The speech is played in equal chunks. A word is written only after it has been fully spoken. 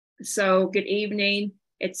So good evening.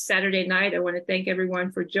 It's Saturday night. I want to thank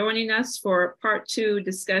everyone for joining us for part 2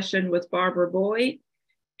 discussion with Barbara Boyd.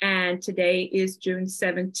 And today is June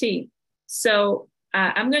 17th. So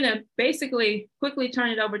I'm going to basically quickly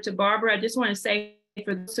turn it over to Barbara. I just want to say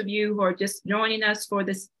for those of you who are just joining us for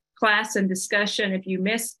this class and discussion, if you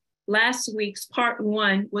missed last week's part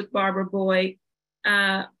 1 with Barbara Boyd,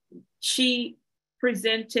 she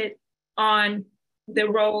presented on the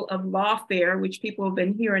role of lawfare, which people have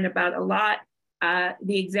been hearing about a lot,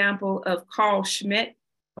 the example of Carl Schmitt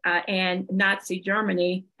and Nazi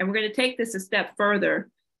Germany. And we're going to take this a step further.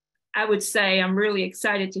 I would say I'm really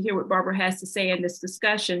excited to hear what Barbara has to say in this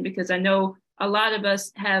discussion, because I know a lot of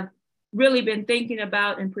us have really been thinking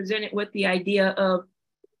about and presented with the idea of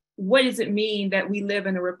what does it mean that we live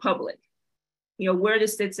in a republic? You know, where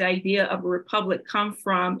does this idea of a republic come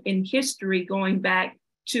from in history, going back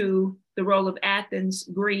to the role of Athens,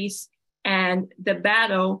 Greece, and the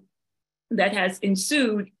battle that has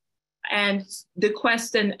ensued, and the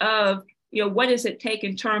question of, you know, what does it take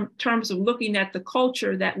in terms of looking at the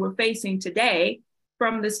culture that we're facing today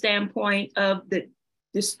from the standpoint of the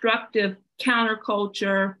destructive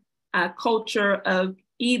counterculture, culture of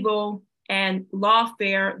evil and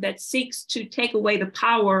lawfare that seeks to take away the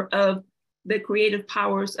power of the creative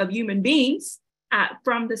powers of human beings,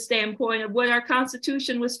 from the standpoint of what our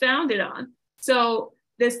Constitution was founded on. So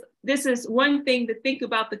this is one thing to think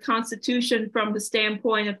about the Constitution from the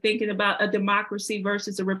standpoint of thinking about a democracy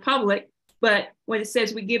versus a republic. But when it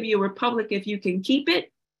says we give you a republic if you can keep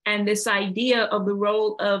it, and this idea of the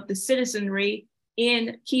role of the citizenry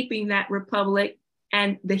in keeping that republic,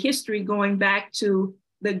 and the history going back to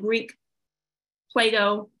the Greek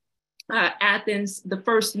Plato, Athens, the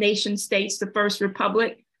first nation states, the first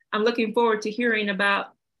republic. I'm looking forward to hearing about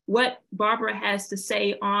what Barbara has to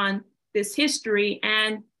say on this history,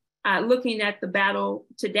 and looking at the battle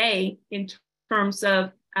today in terms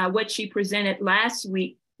of what she presented last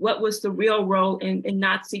week. What was the real role in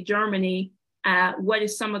Nazi Germany? What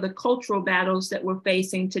is some of the cultural battles that we're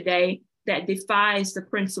facing today that defies the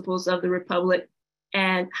principles of the Republic?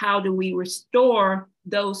 And how do we restore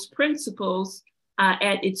those principles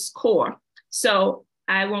at its core? So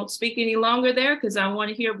I won't speak any longer there, because I want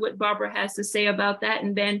to hear what Barbara has to say about that.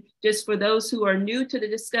 And then just for those who are new to the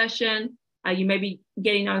discussion, you may be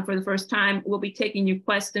getting on for the first time, we'll be taking your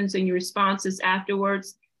questions and your responses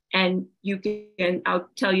afterwards. And I'll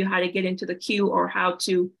tell you how to get into the queue, or how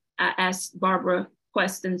to ask Barbara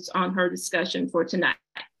questions on her discussion for tonight.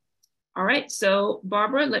 All right, so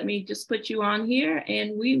Barbara, let me just put you on here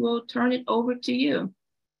and we will turn it over to you.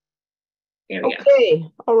 There we go.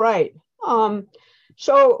 Okay, all right.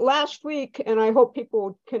 So last week, and I hope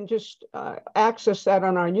people can just access that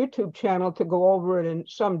on our YouTube channel to go over it in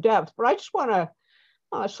some depth, but I just want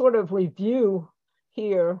to sort of review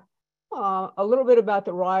here a little bit about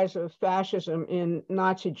the rise of fascism in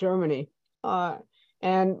Nazi Germany.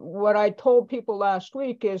 And what I told people last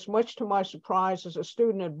week is, much to my surprise as a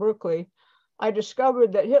student at Berkeley, I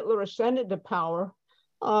discovered that Hitler ascended to power,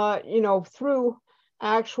 through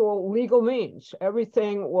actual legal means.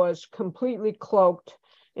 Everything was completely cloaked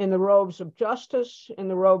in the robes of justice, in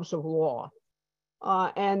the robes of law.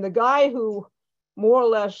 And the guy who more or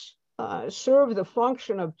less served the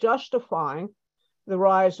function of justifying the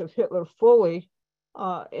rise of Hitler fully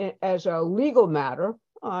as a legal matter,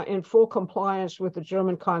 in full compliance with the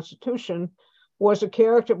German Constitution, was a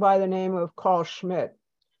character by the name of Carl Schmitt,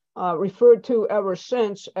 referred to ever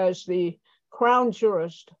since as the crown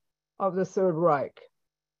jurist of the Third Reich.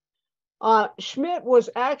 Schmitt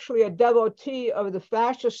was actually a devotee of the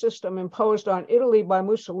fascist system imposed on Italy by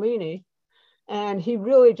Mussolini, and he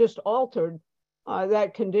really just altered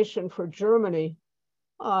that condition for Germany,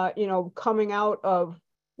 coming out of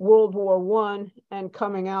World War I and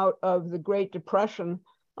coming out of the Great Depression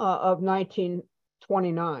of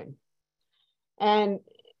 1929. And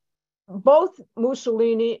both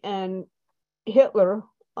Mussolini and Hitler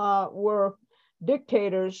were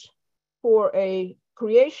dictators for a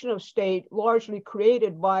creation of state largely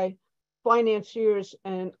created by financiers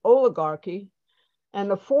and oligarchy. And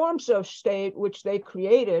the forms of state which they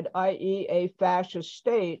created, i.e. a fascist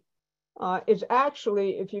state, is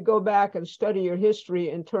actually, if you go back and study your history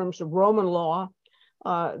in terms of Roman law,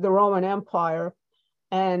 the Roman Empire,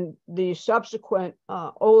 and the subsequent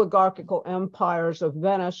oligarchical empires of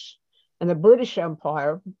Venice and the British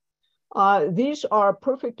Empire, these are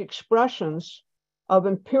perfect expressions of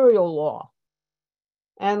imperial law.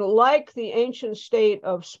 And like the ancient state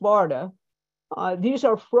of Sparta, these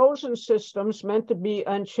are frozen systems meant to be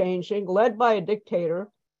unchanging, led by a dictator,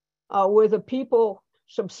 with a people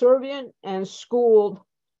subservient and schooled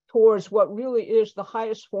towards what really is the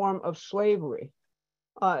highest form of slavery.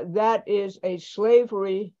 That is a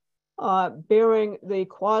slavery bearing the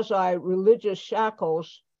quasi-religious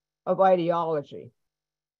shackles of ideology.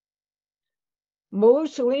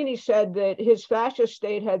 Mussolini said that his fascist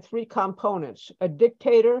state had three components: a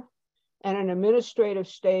dictator and an administrative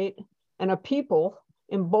state, and a people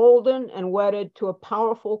emboldened and wedded to a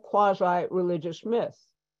powerful quasi-religious myth.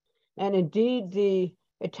 And indeed, the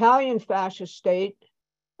Italian fascist state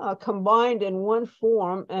combined in one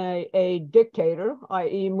form a dictator,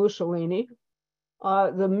 i.e. Mussolini,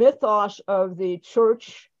 the mythos of the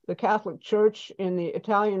church, the Catholic Church in the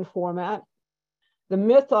Italian format, the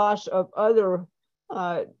mythos of other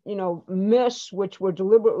myths which were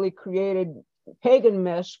deliberately created, pagan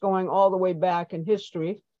myths going all the way back in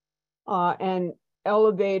history, and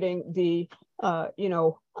elevating the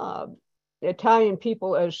Italian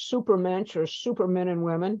people as supermensch or supermen and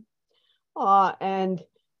women, and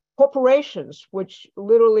corporations, which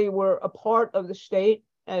literally were a part of the state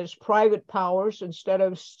as private powers instead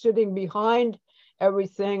of sitting behind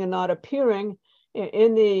everything and not appearing.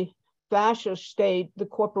 In the fascist state, the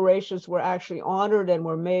corporations were actually honored and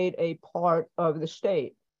were made a part of the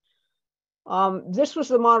state. This was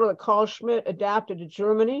the model that Carl Schmitt adapted to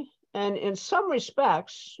Germany. And in some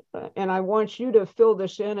respects, and I want you to fill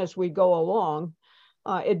this in as we go along,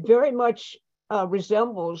 it very much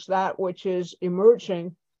resembles that which is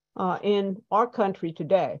emerging in our country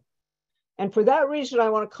today. And for that reason, I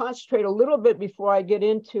want to concentrate a little bit before I get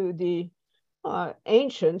into the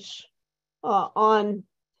ancients on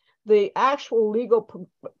the actual legal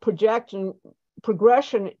progression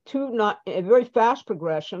to not a very fast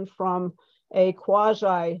progression from a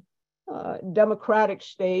quasi democratic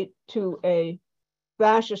state to a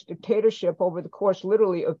fascist dictatorship over the course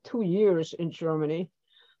literally of 2 years in Germany.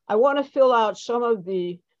 I want to fill out some of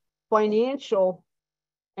the financial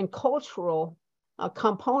and cultural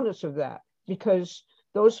components of that, because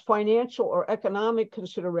those financial or economic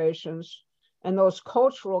considerations and those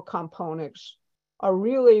cultural components are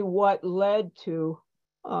really what led to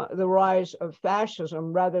the rise of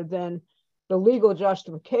fascism, rather than the legal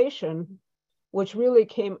justification, which really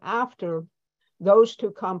came after those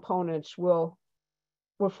two components were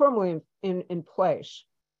firmly in place.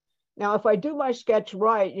 Now, if I do my sketch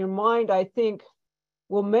right, your mind, I think,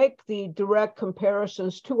 will make the direct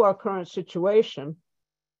comparisons to our current situation.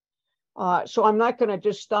 So I'm not going to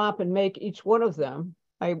just stop and make each one of them.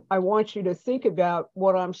 I want you to think about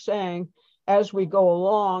what I'm saying as we go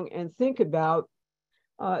along, and think about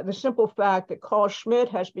the simple fact that Carl Schmitt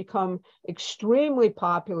has become extremely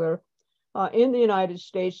popular in the United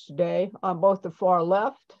States today on both the far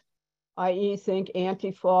left, i.e. think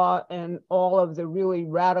Antifa and all of the really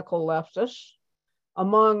radical leftists,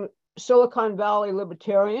 among Silicon Valley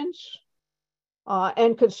libertarians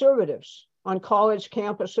and conservatives on college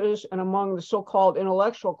campuses, and among the so-called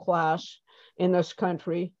intellectual class in this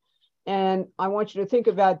country. And I want you to think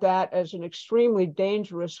about that as an extremely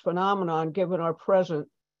dangerous phenomenon given our present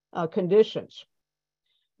conditions.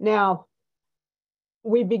 Now,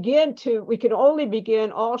 we can only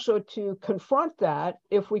begin also to confront that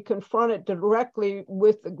if we confront it directly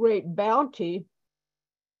with the great bounty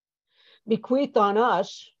bequeathed on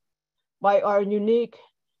us by our unique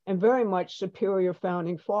and very much superior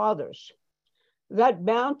founding fathers. That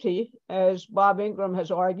bounty, as Bob Ingram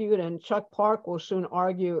has argued, and Chuck Park will soon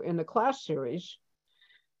argue in the class series,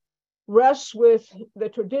 rests with the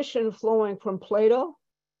tradition flowing from Plato,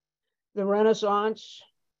 the Renaissance,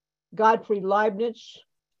 Gottfried Leibniz,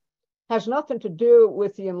 has nothing to do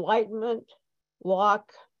with the Enlightenment,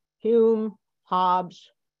 Locke, Hume,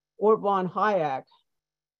 Hobbes, or von Hayek,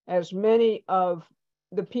 as many of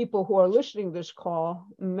the people who are listening to this call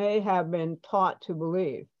may have been taught to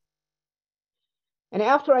believe. And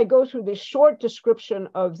after I go through this short description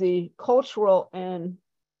of the cultural and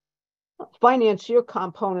financier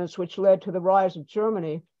components which led to the rise of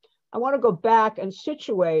Germany, I want to go back and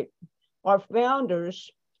situate our founders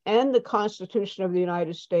and the Constitution of the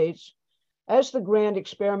United States as the grand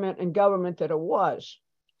experiment in government that it was.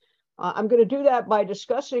 I'm going to do that by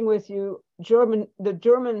discussing with you the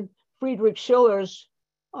German Friedrich Schiller's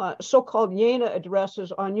so-called Jena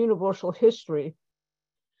addresses on universal history.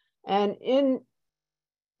 And in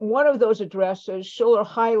one of those addresses, Schiller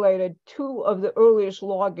highlighted two of the earliest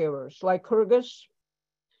lawgivers, Lycurgus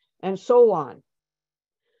and Solon,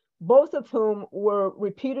 both of whom were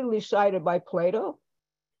repeatedly cited by Plato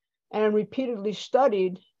and repeatedly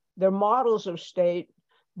studied their models of state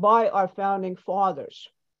by our founding fathers.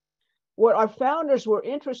 What our founders were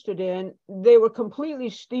interested in, they were completely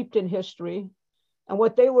steeped in history, and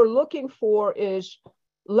what they were looking for is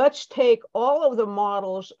let's take all of the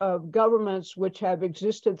models of governments which have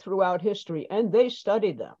existed throughout history, and they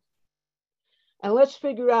studied them. And let's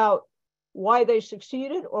figure out why they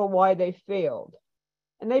succeeded or why they failed.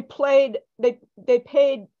 And they paid,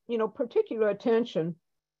 particular attention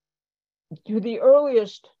to the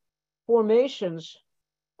earliest formations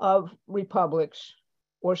of republics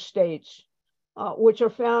or states, which are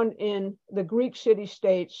found in the Greek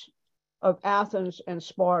city-states of Athens and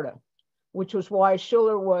Sparta, which was why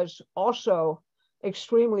Schiller was also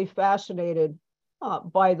extremely fascinated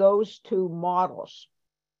by those two models.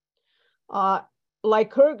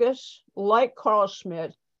 Lycurgus, like Carl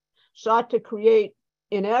Schmitt, sought to create,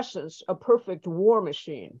 in essence, a perfect war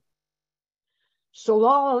machine.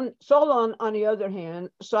 Solon, on the other hand,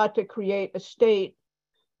 sought to create a state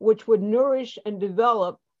which would nourish and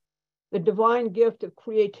develop the divine gift of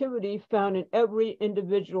creativity found in every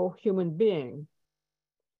individual human being.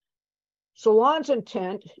 Solon's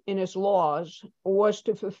intent in his laws was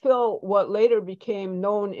to fulfill what later became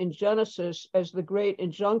known in Genesis as the great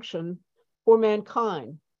injunction for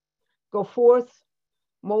mankind: go forth,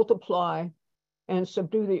 multiply, and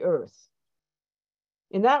subdue the earth.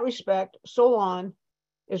 In that respect, Solon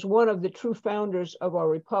is one of the true founders of our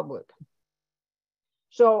republic.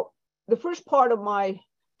 So the first part of my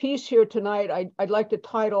piece here tonight, I'd like to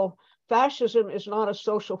title, "Fascism is not a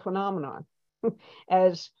social phenomenon,"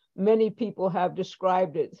 as many people have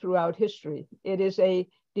described it throughout history. It is a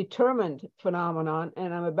determined phenomenon,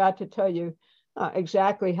 and I'm about to tell you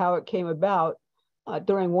exactly how it came about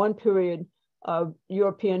during one period of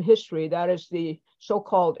European history, that is the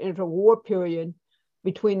so-called interwar period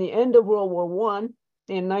between the end of World War I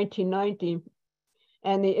in 1919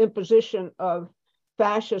 and the imposition of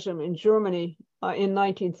fascism in Germany in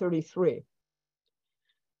 1933.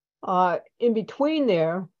 In between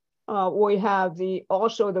there, we have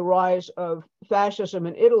also the rise of fascism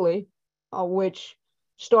in Italy, which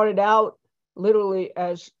started out literally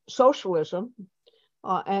as socialism,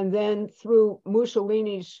 and then through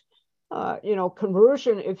Mussolini's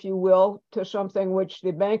conversion, if you will, to something which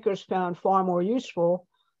the bankers found far more useful,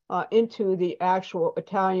 into the actual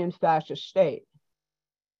Italian fascist state.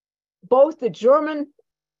 Both the German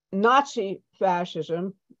Nazi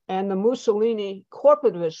fascism and the Mussolini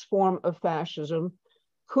corporativist form of fascism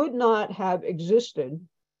could not have existed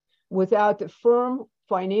without the firm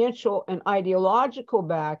financial and ideological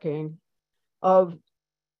backing of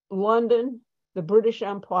London, the British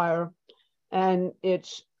Empire, and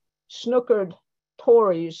its snookered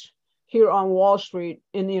Tories here on Wall Street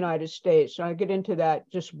in the United States. I'll get into that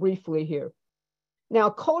just briefly here. Now,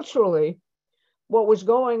 culturally, what was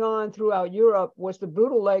going on throughout Europe was the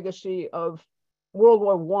brutal legacy of World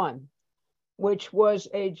War I, which was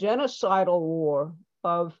a genocidal war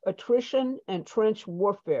of attrition and trench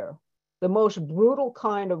warfare, the most brutal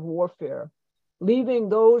kind of warfare, leaving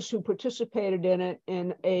those who participated in it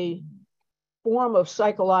in a form of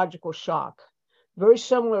psychological shock, very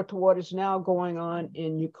similar to what is now going on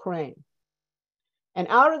in Ukraine. And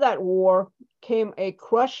out of that war came a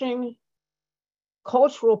crushing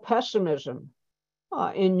cultural pessimism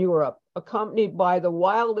in Europe, accompanied by the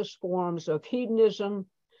wildest forms of hedonism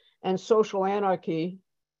and social anarchy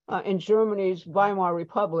in Germany's Weimar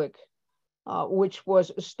Republic, which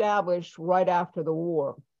was established right after the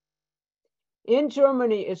war. In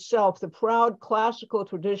Germany itself, the proud classical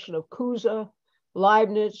tradition of Cusa,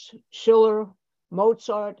 Leibniz, Schiller,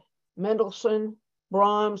 Mozart, Mendelssohn,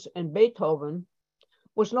 Brahms, and Beethoven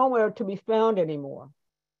was nowhere to be found anymore.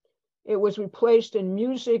 It was replaced in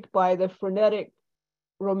music by the frenetic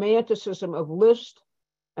romanticism of Liszt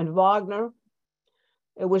and Wagner.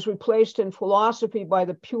 It was replaced in philosophy by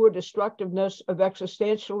the pure destructiveness of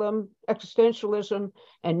existentialism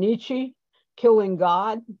and Nietzsche, killing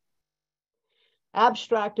God.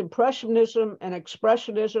 Abstract impressionism and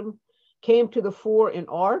expressionism came to the fore in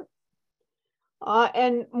art.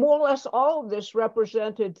 And more or less all of this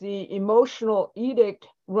represented the emotional edict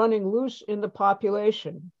running loose in the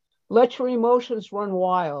population. Let your emotions run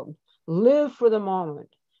wild. Live for the moment.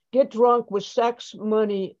 Get drunk with sex,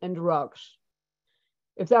 money, and drugs.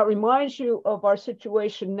 If that reminds you of our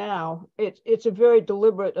situation now, it's a very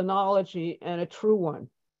deliberate analogy and a true one.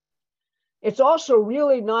 It's also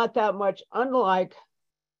really not that much unlike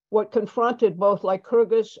what confronted both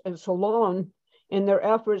Lycurgus and Solon in their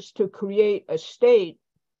efforts to create a state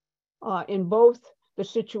in both the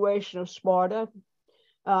situation of Sparta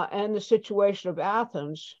and the situation of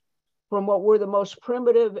Athens, from what were the most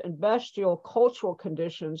primitive and bestial cultural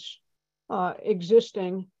conditions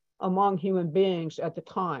existing among human beings at the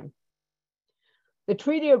time. The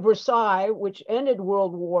Treaty of Versailles, which ended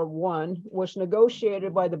World War I, was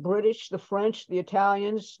negotiated by the British, the French, the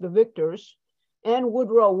Italians, the victors, and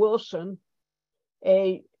Woodrow Wilson,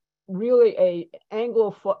 a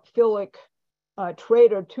Anglophilic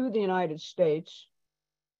traitor to the United States.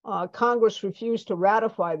 Congress refused to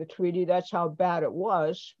ratify the treaty. That's how bad it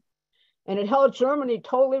was. And it held Germany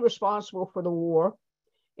totally responsible for the war.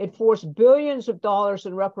 It forced billions of dollars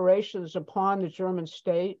in reparations upon the German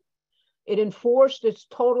state. It enforced its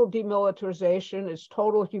total demilitarization, its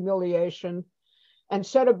total humiliation, and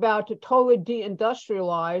set about to totally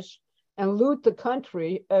deindustrialize and loot the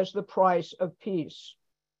country as the price of peace.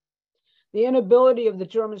 The inability of the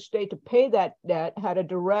German state to pay that debt had a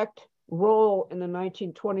direct role in the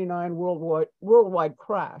 1929 worldwide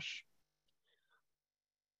crash.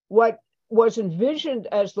 What was envisioned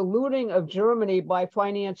as the looting of Germany by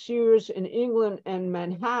financiers in England and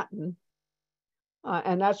Manhattan,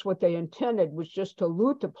 and that's what they intended, was just to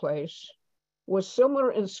loot the place, was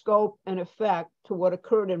similar in scope and effect to what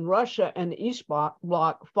occurred in Russia and the East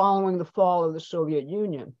Bloc following the fall of the Soviet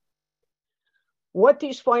Union. What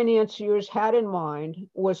these financiers had in mind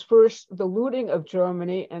was first the looting of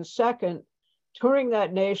Germany, and second, turning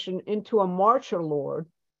that nation into a marcher lord,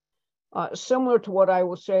 similar to what I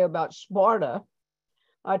will say about Sparta,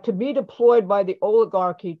 to be deployed by the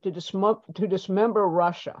oligarchy to dismember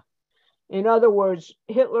Russia. In other words,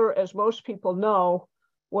 Hitler, as most people know,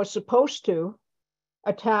 was supposed to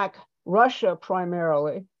attack Russia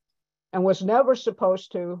primarily and was never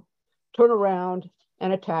supposed to turn around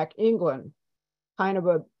and attack England. Kind of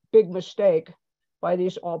a big mistake by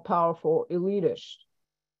these all-powerful elitists.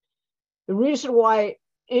 The reason why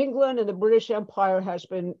England and the British Empire has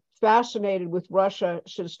been fascinated with Russia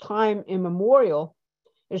since time immemorial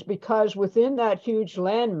is because within that huge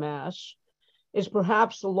landmass is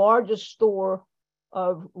perhaps the largest store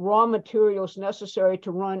of raw materials necessary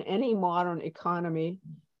to run any modern economy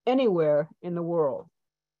anywhere in the world.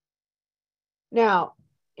 Now,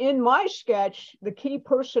 in my sketch, the key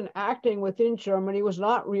person acting within Germany was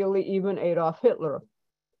not really even Adolf Hitler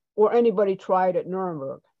or anybody tried at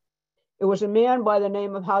Nuremberg. It was a man by the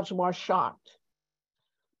name of Hjalmar Schacht,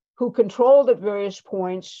 who controlled at various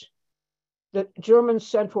points the German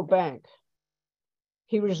central bank.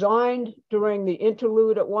 He resigned during the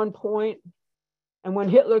interlude at one point, and when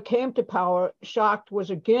Hitler came to power, Schacht was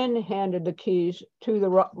again handed the keys to the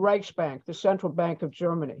Reichsbank, the central bank of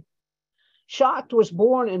Germany. Schacht was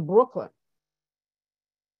born in Brooklyn.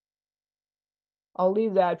 I'll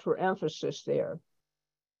leave that for emphasis there.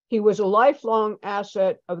 He was a lifelong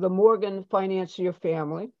asset of the Morgan financier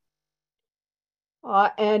family,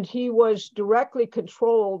 and he was directly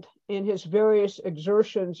controlled in his various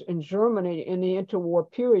exertions in Germany in the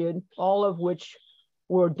interwar period, all of which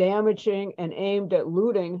were damaging and aimed at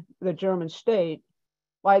looting the German state,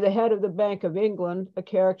 by the head of the Bank of England, a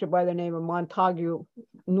character by the name of Montagu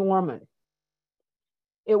Norman.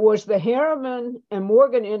 It was the Harriman and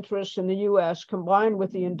Morgan interests in the US combined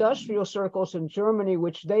with the industrial circles in Germany,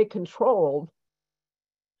 which they controlled,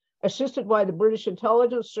 assisted by the British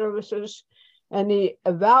intelligence services and the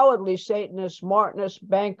avowedly Satanist, Martinist,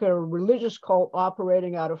 banker, religious cult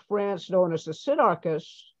operating out of France known as the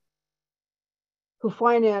Synarchists, who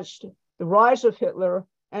financed the rise of Hitler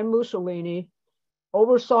and Mussolini,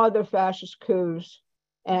 oversaw their fascist coups,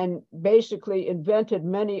 and basically invented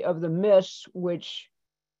many of the myths which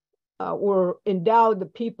were endowed the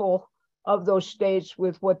people of those states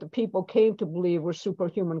with what the people came to believe were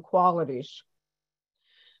superhuman qualities.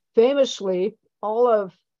 Famously, all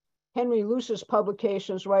of Henry Luce's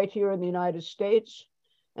publications right here in the United States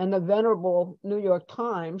and the venerable New York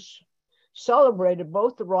Times celebrated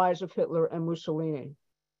both the rise of Hitler and Mussolini.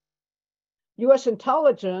 US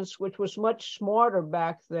intelligence, which was much smarter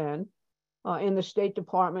back then in the State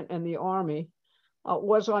Department and the Army,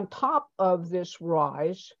 was on top of this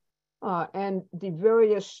rise, and the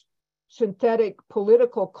various synthetic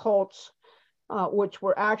political cults, which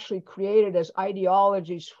were actually created as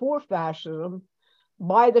ideologies for fascism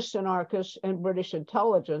by the Synarchists and British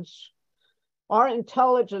intelligence. Our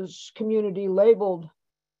intelligence community labeled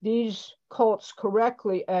these cults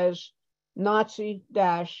correctly as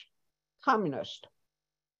Nazi-communist.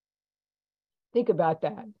 Think about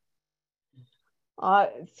that.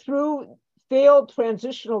 Through failed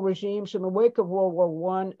transitional regimes in the wake of World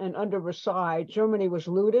War I and under Versailles, Germany was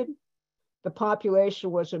looted, the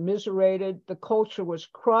population was immiserated, the culture was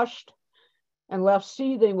crushed and left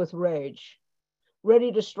seething with rage,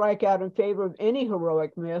 ready to strike out in favor of any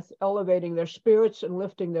heroic myth, elevating their spirits and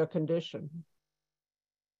lifting their condition.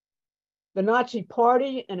 The Nazi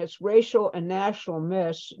Party and its racial and national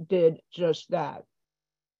myths did just that.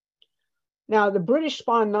 Now, the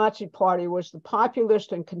British-spawned Nazi Party was the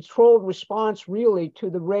populist and controlled response, really, to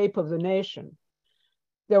the rape of the nation.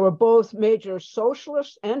 There were both major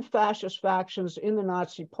socialist and fascist factions in the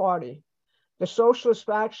Nazi Party. The socialist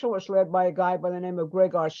faction was led by a guy by the name of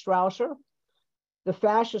Gregor Strasser. The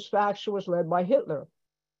fascist faction was led by Hitler.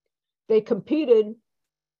 They competed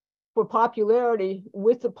for popularity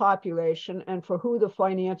with the population and for who the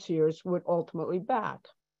financiers would ultimately back.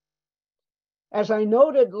 As I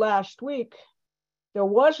noted last week, there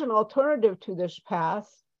was an alternative to this path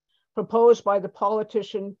proposed by the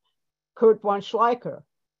politician Kurt von Schleicher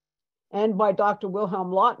and by Dr. Wilhelm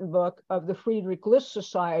Lautenbach of the Friedrich List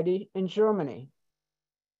Society in Germany.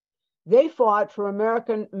 They fought for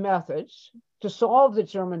American methods to solve the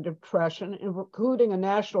German Depression, including a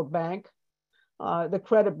national bank, the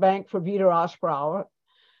Credit Bank for Wiederaufbau,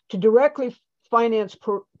 to directly finance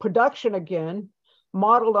production again,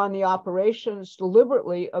 modeled on the operations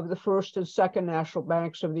deliberately of the first and second national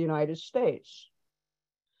banks of the United States.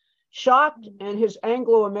 Schacht and his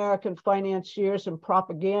Anglo-American financiers and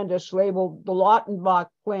propagandists labeled the Lautenbach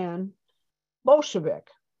Plan Bolshevik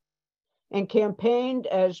and campaigned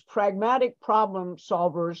as pragmatic problem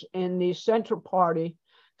solvers in the Center Party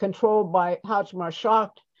controlled by Hjalmar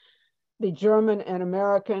Schacht, the German and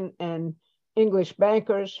American and English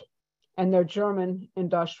bankers, and their German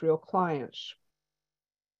industrial clients.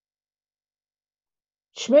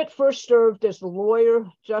 Schmidt first served as the lawyer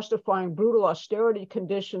justifying brutal austerity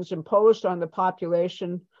conditions imposed on the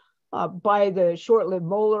population by the short-lived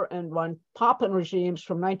Moeller and von Papen regimes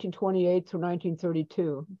from 1928 through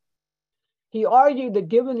 1932. He argued that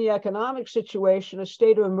given the economic situation, a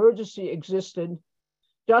state of emergency existed,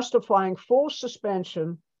 justifying full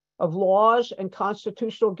suspension of laws and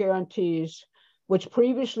constitutional guarantees which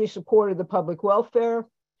previously supported the public welfare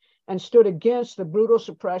and stood against the brutal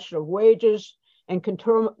suppression of wages and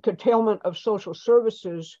curtailment of social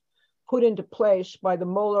services put into place by the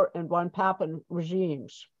Moeller and von Papen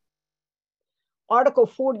regimes. Article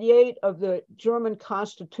 48 of the German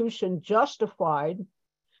Constitution justified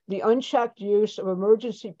the unchecked use of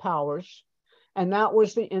emergency powers, and that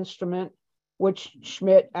was the instrument which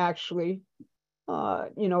Schmidt actually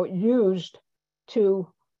used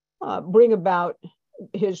to bring about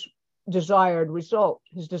his desired result,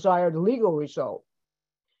 his desired legal result.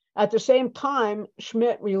 At the same time,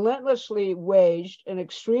 Schmidt relentlessly waged an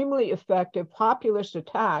extremely effective populist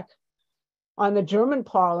attack on the German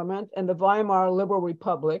parliament and the Weimar Liberal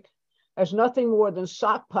Republic as nothing more than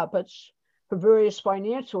sock puppets for various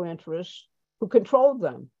financial interests who controlled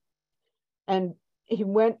them. And he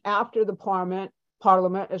went after the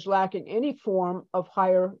parliament as lacking any form of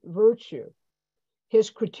higher virtue. His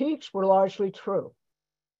critiques were largely true.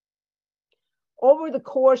 Over the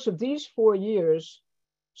course of these 4 years,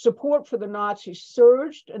 support for the Nazis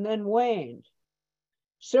surged and then waned.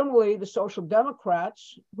 Similarly, the Social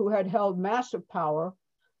Democrats, who had held massive power,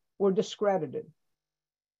 were discredited.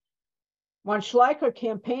 Von Schleicher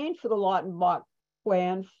campaigned for the Lautenbach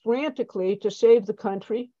Plan frantically to save the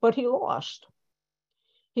country, but he lost.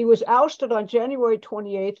 He was ousted on January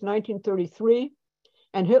 28, 1933,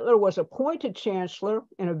 and Hitler was appointed chancellor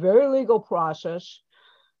in a very legal process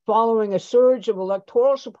following a surge of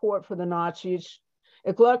electoral support for the Nazis,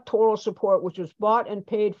 electoral support which was bought and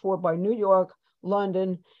paid for by New York,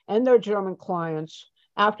 London, and their German clients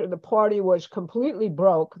after the party was completely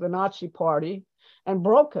broke, the Nazi Party, and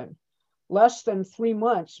broken less than 3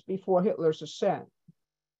 months before Hitler's ascent.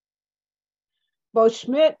 Both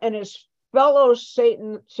Schmidt and his fellow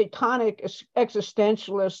satanic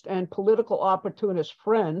existentialist and political opportunist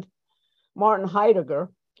friend, Martin Heidegger,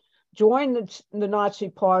 joined the Nazi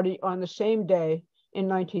Party on the same day in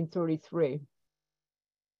 1933.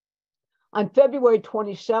 On February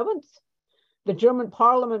 27th, the German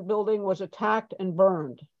Parliament building was attacked and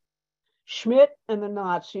burned. Schmidt and the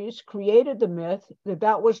Nazis created the myth that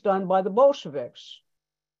that was done by the Bolsheviks.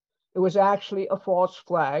 It was actually a false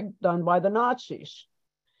flag done by the Nazis.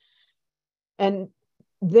 And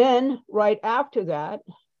then, right after that,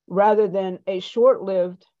 rather than a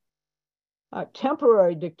short-lived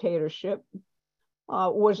temporary dictatorship,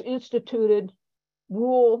 was instituted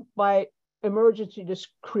rule by emergency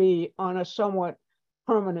decree on a somewhat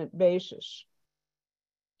permanent basis.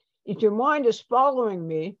 If your mind is following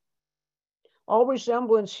me, all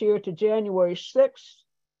resemblance here to January 6th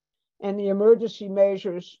and the emergency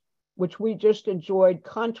measures which we just enjoyed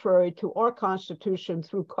contrary to our Constitution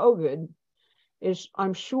through COVID is,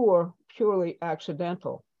 I'm sure, purely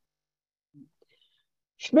accidental.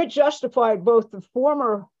 Schmidt justified both the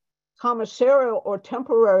former commissarial or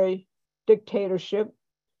temporary dictatorship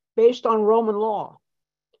based on Roman law,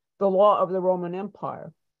 the law of the Roman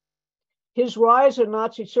Empire. His rise in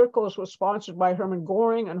Nazi circles was sponsored by Hermann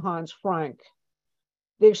Göring and Hans Frank.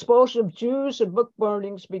 The expulsion of Jews and book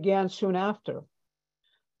burnings began soon after.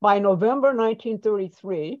 By November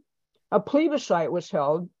 1933, a plebiscite was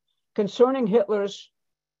held concerning Hitler's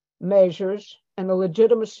measures and the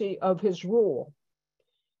legitimacy of his rule.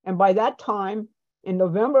 And by that time, in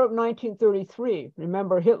November of 1933,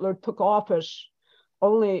 remember Hitler took office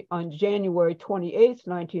only on January 28th,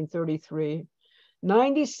 1933,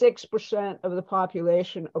 96% of the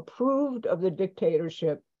population approved of the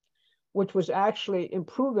dictatorship, which was actually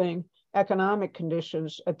improving economic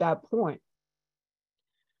conditions at that point.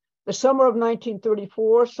 The summer of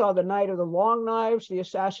 1934 saw the Night of the Long Knives, the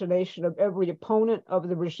assassination of every opponent of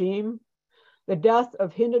the regime, the death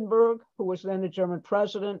of Hindenburg, who was then the German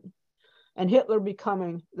president, and Hitler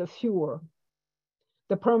becoming the Führer,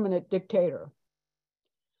 the permanent dictator.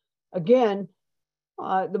 Again,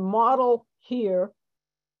 the model here,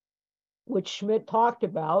 which Schmidt talked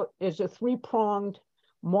about, is a three-pronged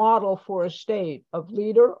model for a state of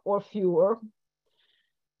leader or Führer,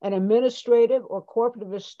 an administrative or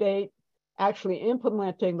corporativist state actually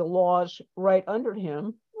implementing the laws right under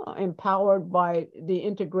him, empowered by the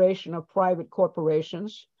integration of private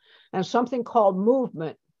corporations, and something called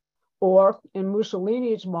movement, or in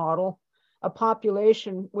Mussolini's model, a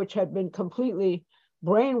population which had been completely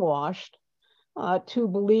brainwashed to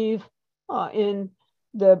believe in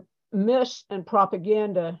the myths and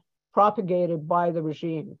propaganda propagated by the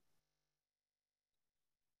regime.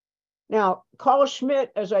 Now, Carl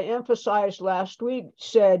Schmitt, as I emphasized last week,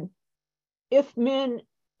 said, if men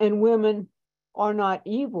and women are not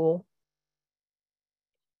evil,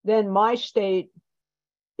 then my state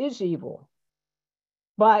is evil.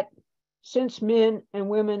 But since men and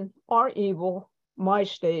women are evil, my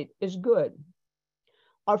state is good.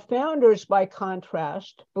 Our founders, by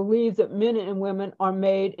contrast, believe that men and women are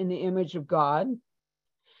made in the image of God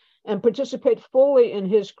and participate fully in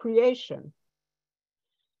his creation,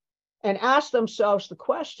 and ask themselves the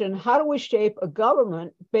question, how do we shape a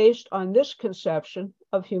government based on this conception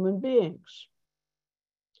of human beings?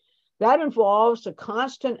 That involves a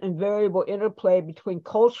constant and variable interplay between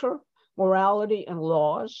culture, morality, and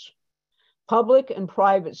laws, public and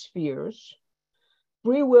private spheres,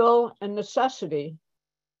 free will and necessity,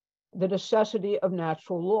 the necessity of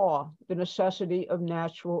natural law, the necessity of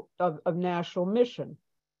national mission.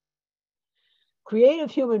 Creative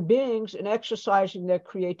human beings, in exercising their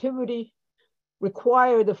creativity,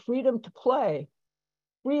 require the freedom to play,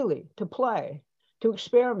 freely to play, to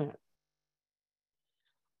experiment.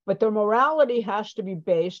 But their morality has to be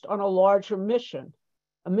based on a larger mission,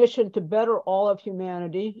 a mission to better all of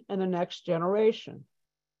humanity and the next generation.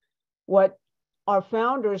 What our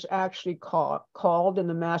founders actually called in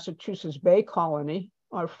the Massachusetts Bay Colony,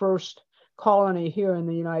 our first colony here in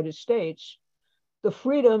the United States, the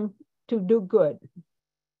freedom to do good.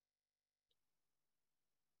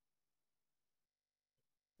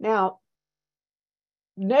 Now,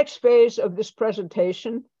 next phase of this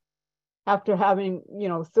presentation, after having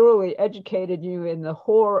thoroughly educated you in the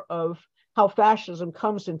horror of how fascism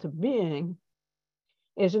comes into being,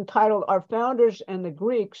 is entitled Our Founders and the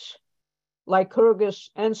Greeks, Lycurgus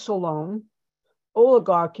and Solon,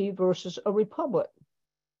 Oligarchy versus a Republic.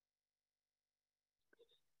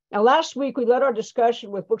 Now, last week, we led our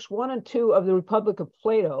discussion with books 1 and 2 of the Republic of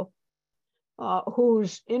Plato,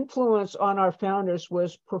 whose influence on our founders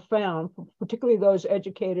was profound, particularly those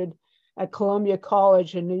educated at Columbia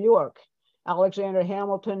College in New York, Alexander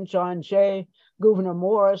Hamilton, John Jay, Gouverneur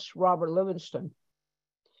Morris, Robert Livingston.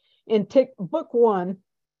 In book 1,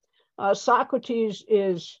 Socrates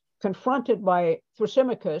is confronted by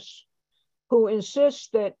Thrasymachus, who insists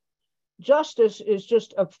that justice is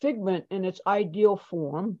just a figment in its ideal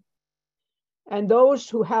form, and those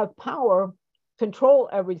who have power control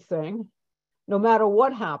everything, no matter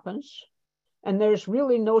what happens, and there's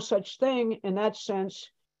really no such thing in that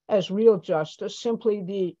sense as real justice, simply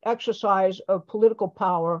the exercise of political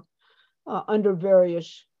power under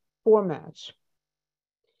various formats.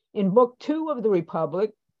 In book 2 of the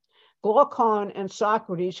Republic, Glaucon and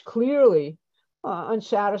Socrates, clearly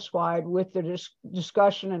unsatisfied with the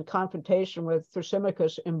discussion and confrontation with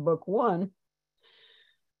Thrasymachus in book 1,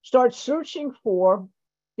 start searching for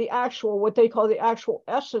the actual, what they call the actual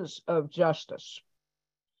essence of justice.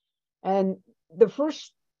 And the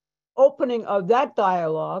first opening of that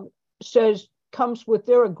dialogue comes with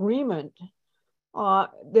their agreement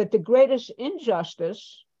that the greatest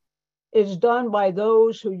injustice is done by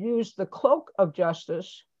those who use the cloak of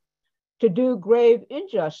justice to do grave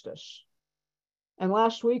injustice. And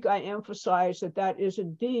last week, I emphasized that that is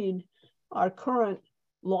indeed our current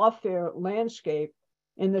lawfare landscape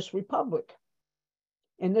in this republic,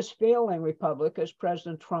 in this failing republic, as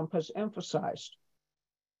President Trump has emphasized.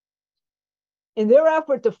 In their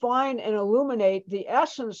effort to find and illuminate the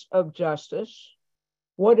essence of justice,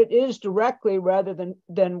 what it is directly rather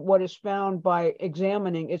than what is found by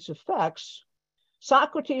examining its effects,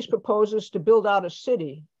 Socrates proposes to build out a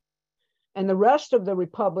city, and the rest of the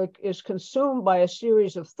republic is consumed by a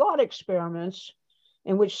series of thought experiments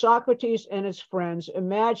in which Socrates and his friends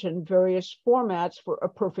imagine various formats for a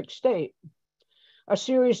perfect state. A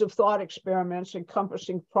series of thought experiments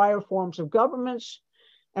encompassing prior forms of governments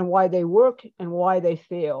and why they work and why they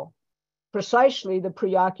fail. Precisely the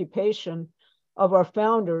preoccupation of our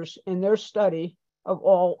founders in their study of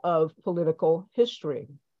all of political history.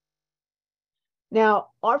 Now,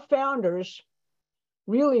 our founders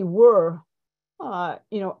really were,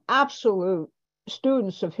 absolute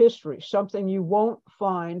students of history, something you won't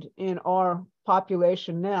find in our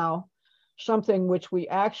population now, something which we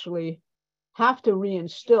actually have to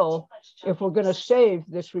reinstill if we're going to save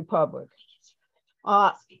this republic.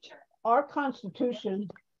 Our Constitution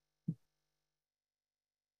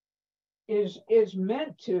is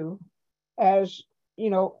meant to, as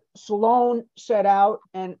Solon set out,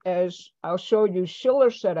 and as I'll show you,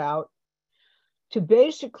 Schiller set out, to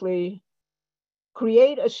basically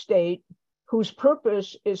create a state whose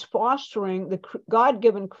purpose is fostering the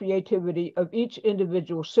God-given creativity of each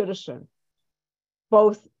individual citizen,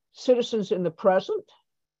 both citizens in the present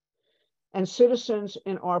and citizens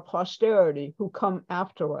in our posterity who come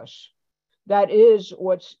after us. That is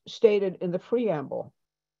what's stated in the preamble.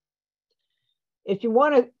 If you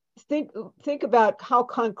want to think about how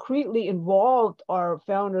concretely involved our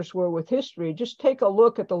founders were with history, just take a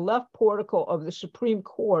look at the left portico of the Supreme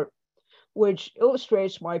Court, which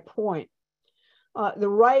illustrates my point. The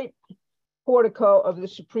right portico of the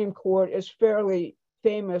Supreme Court is fairly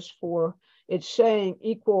famous for its saying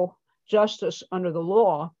equal justice under the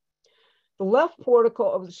law. The left portico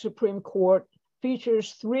of the Supreme Court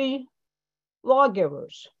features three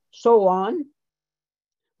lawgivers: Solon,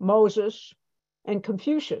 Moses, and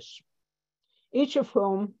Confucius, each of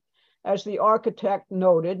whom, as the architect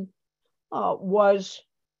noted, was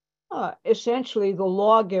essentially the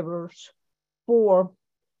lawgivers for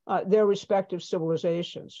their respective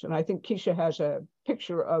civilizations. And I think Kesha has a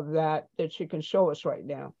picture of that she can show us right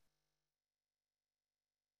now.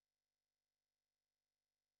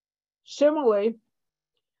 Similarly,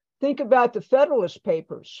 think about the Federalist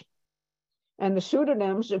Papers and the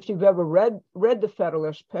pseudonyms, if you've ever read the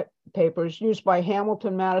Federalist Papers, used by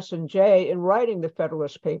Hamilton Madison Jay in writing the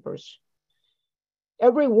Federalist Papers.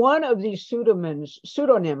 Every one of these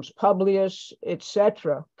pseudonyms, Publius,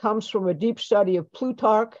 etc., comes from a deep study of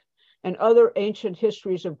Plutarch and other ancient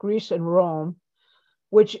histories of Greece and Rome,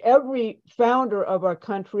 which every founder of our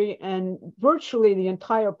country and virtually the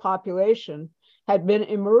entire population had been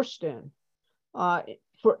immersed in.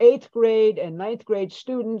 For 8th grade and 9th grade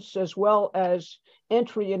students, as well as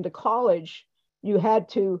entry into college, you had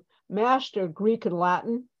to master Greek and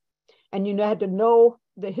Latin, and you had to know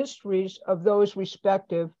the histories of those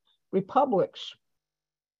respective republics.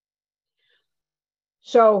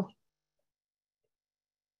 So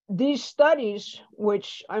these studies,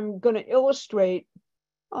 which I'm going to illustrate,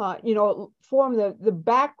 form the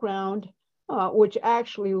background which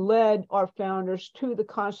actually led our founders to the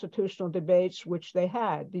constitutional debates which they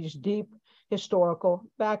had, these deep historical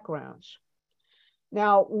backgrounds.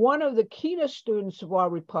 Now, one of the keenest students of our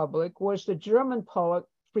republic was the German poet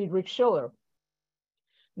Friedrich Schiller,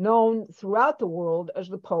 known throughout the world as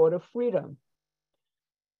the poet of freedom.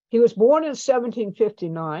 He was born in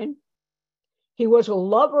 1759. He was a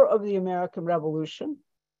lover of the American Revolution.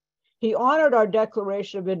 He honored our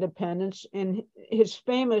Declaration of Independence in his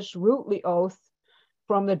famous Rootly Oath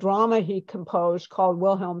from the drama he composed called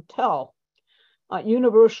Wilhelm Tell,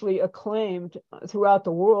 universally acclaimed throughout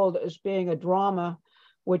the world as being a drama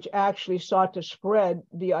which actually sought to spread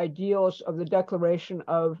the ideals of the Declaration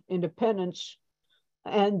of Independence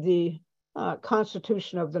and the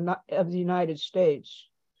Constitution of the United States.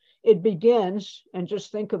 It begins, and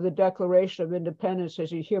just think of the Declaration of Independence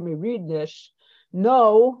as you hear me read this: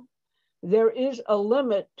 "No, there is a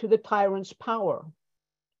limit to the tyrant's power.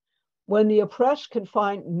 When the oppressed can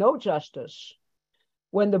find no justice,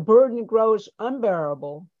 when the burden grows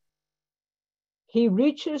unbearable, he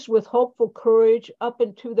reaches with hopeful courage up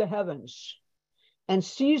into the heavens and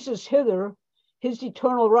seizes hither his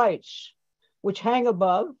eternal rights, which hang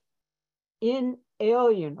above,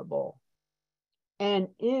 inalienable and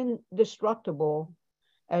indestructible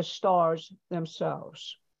as stars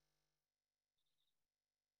themselves."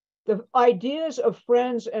 The ideas of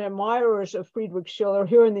friends and admirers of Friedrich Schiller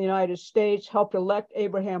here in the United States helped elect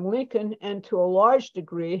Abraham Lincoln and to a large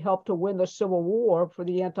degree helped to win the Civil War for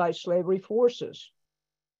the anti-slavery forces.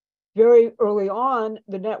 Very early on,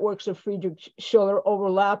 the networks of Friedrich Schiller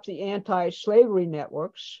overlapped the anti-slavery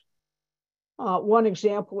networks. One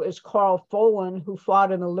example is Carl Follen, who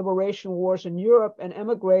fought in the liberation wars in Europe and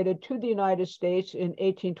emigrated to the United States in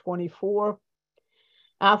 1824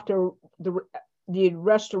 after the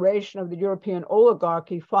restoration of the European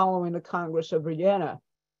oligarchy following the Congress of Vienna.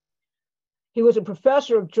 He was a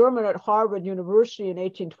professor of German at Harvard University in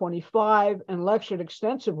 1825 and lectured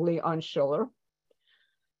extensively on Schiller.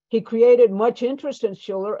 He created much interest in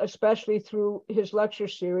Schiller, especially through his lecture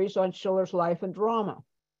series on Schiller's life and drama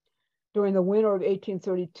during the winter of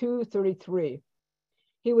 1832-33.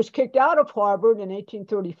 He was kicked out of Harvard in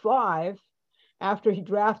 1835 after he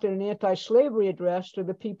drafted an anti-slavery address to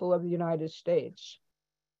the people of the United States.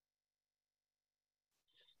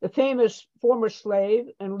 The famous former slave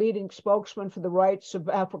and leading spokesman for the rights of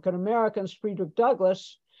African Americans, Frederick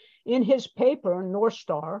Douglass, in his paper, North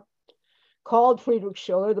Star, called Friedrich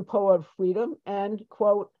Schiller the poet of freedom and,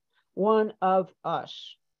 quote, one of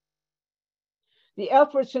us. The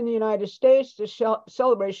efforts in the United States to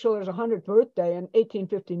celebrate Schiller's 100th birthday in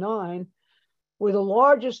 1859 were the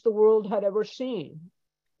largest the world had ever seen.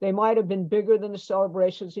 They might have been bigger than the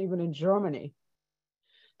celebrations even in Germany.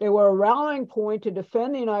 They were a rallying point to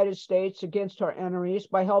defend the United States against our enemies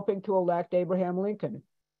by helping to elect Abraham Lincoln.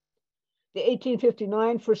 The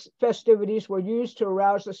 1859 festivities were used to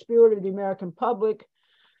arouse the spirit of the American public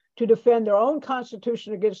to defend their own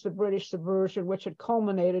constitution against the British subversion, which had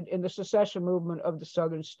culminated in the secession movement of the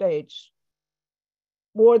southern states.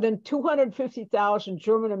 More than 250,000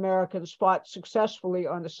 German Americans fought successfully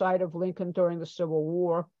on the side of Lincoln during the Civil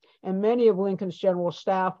War, and many of Lincoln's general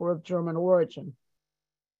staff were of German origin.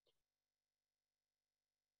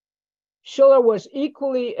 Schiller was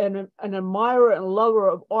equally an admirer and lover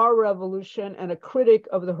of our revolution and a critic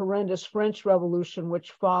of the horrendous French Revolution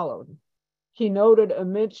which followed. He noted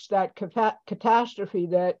amidst that catastrophe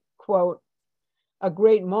that, quote, a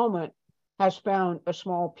great moment has found a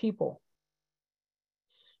small people.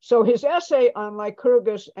 So his essay on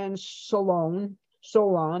Lycurgus and Solon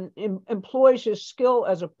employs his skill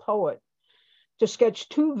as a poet to sketch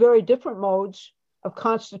two very different modes of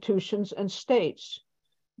constitutions and states,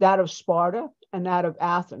 that of Sparta and that of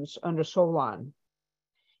Athens under Solon.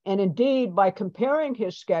 And indeed, by comparing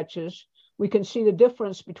his sketches, we can see the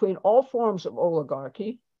difference between all forms of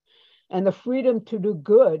oligarchy and the freedom to do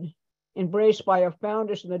good embraced by our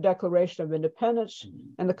founders in the Declaration of Independence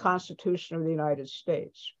and the Constitution of the United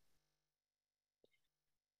States.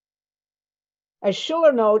 As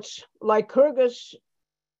Schiller notes, Lycurgus,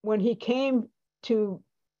 when he came to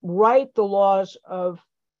write the laws of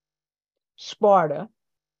Sparta,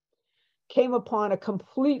 came upon a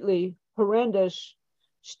completely horrendous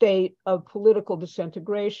state of political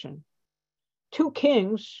disintegration. Two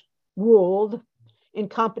kings ruled in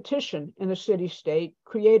competition in the city-state,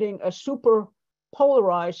 creating a super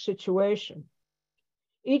polarized situation.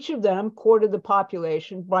 Each of them courted the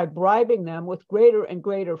population by bribing them with greater and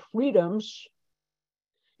greater freedoms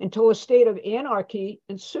until a state of anarchy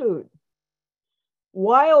ensued.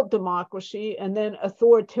 Wild democracy and then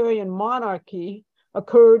authoritarian monarchy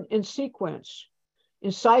occurred in sequence,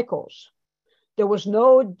 in cycles. There was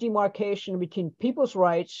no demarcation between people's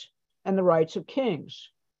rights and the rights of kings.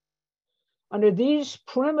 Under these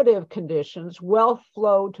primitive conditions, wealth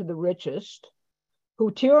flowed to the richest,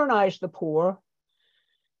 who tyrannized the poor,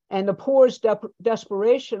 and the poor's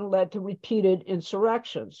desperation led to repeated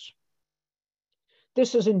insurrections.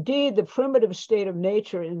 This is indeed the primitive state of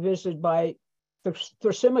nature envisaged by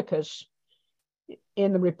Thrasymachus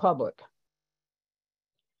in the Republic.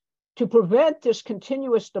 To prevent this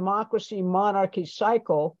continuous democracy-monarchy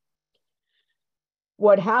cycle,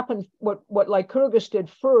 what Lycurgus did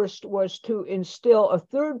first was to instill a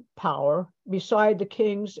third power beside the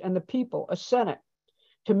kings and the people, a senate,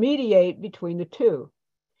 to mediate between the two.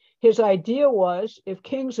 His idea was if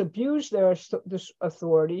kings abused their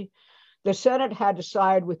authority, the Senate had to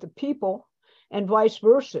side with the people and vice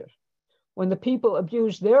versa. When the people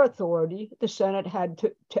abused their authority, the Senate had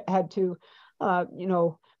to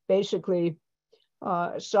basically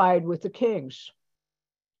side with the kings.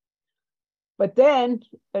 But then,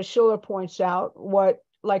 as Schiller points out, what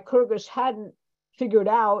Lycurgus hadn't figured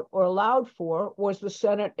out or allowed for was the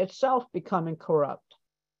Senate itself becoming corrupt.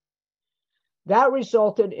 That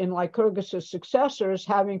resulted in Lycurgus's successors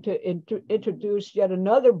having to introduce yet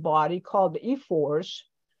another body called the ephors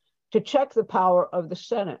to check the power of the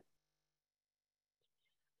Senate.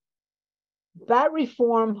 That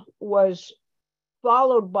reform was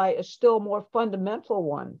followed by a still more fundamental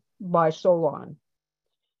one by Solon.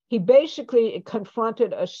 He basically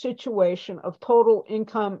confronted a situation of total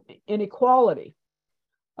income inequality,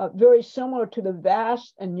 very similar to the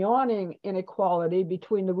vast and yawning inequality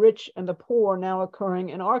between the rich and the poor now occurring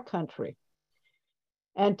in our country.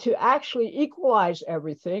 And to actually equalize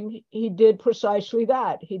everything, he did precisely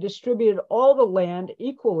that. He distributed all the land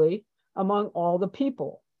equally among all the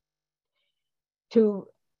people. To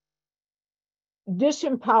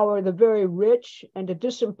disempower the very rich and to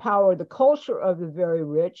disempower the culture of the very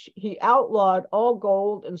rich, he outlawed all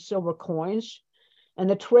gold and silver coins and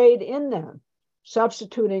the trade in them,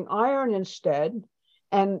 substituting iron instead,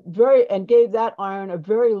 and gave that iron a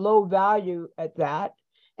very low value at that,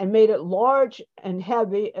 and made it large and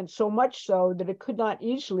heavy, and so much so that it could not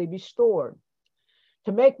easily be stored.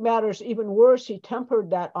 To make matters even worse, he tempered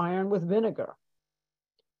that iron with vinegar.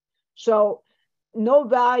 So no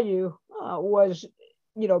value was,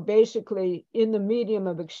 basically in the medium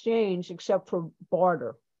of exchange except for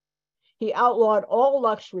barter. He outlawed all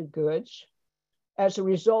luxury goods. As a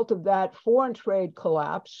result of that, foreign trade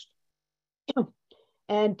collapsed.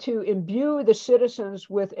 And to imbue the citizens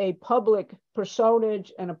with a public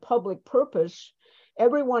personage and a public purpose,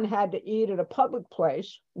 everyone had to eat at a public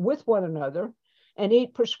place with one another and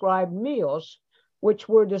eat prescribed meals, which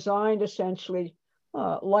were designed essentially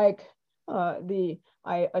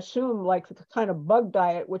I assume, like the kind of bug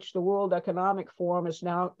diet which the World Economic Forum is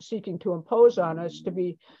now seeking to impose on us, to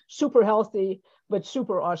be super healthy, but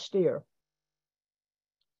super austere.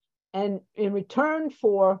 And in return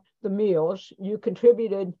for the meals, you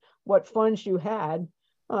contributed what funds you had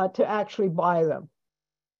to actually buy them.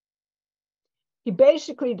 He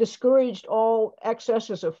basically discouraged all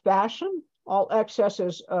excesses of fashion, all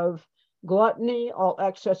excesses of gluttony, all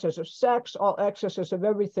excesses of sex, all excesses of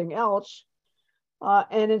everything else,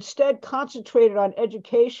 and instead concentrated on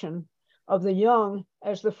education of the young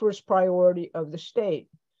as the first priority of the state,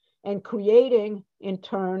 and creating, in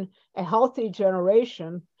turn, a healthy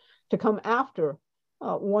generation to come after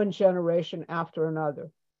one generation after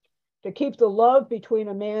another. To keep the love between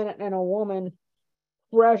a man and a woman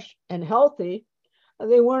fresh and healthy,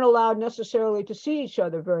 they weren't allowed necessarily to see each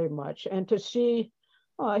other very much. And to see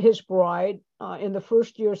his bride in the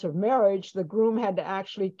first years of marriage, the groom had to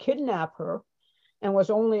actually kidnap her and was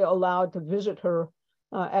only allowed to visit her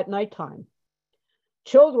at nighttime.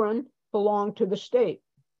 Children belonged to the state.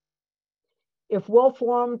 If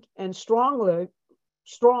well-formed and strong,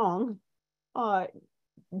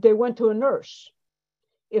 they went to a nurse.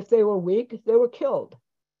 If they were weak, they were killed.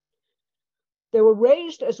 They were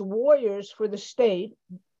raised as warriors for the state,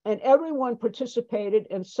 and everyone participated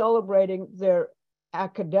in celebrating their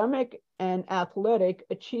academic and athletic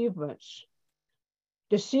achievements.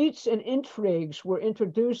 Deceits and intrigues were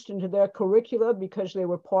introduced into their curricula because they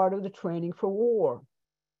were part of the training for war.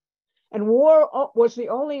 And war was the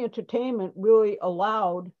only entertainment really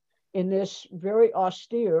allowed in this very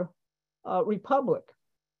austere republic.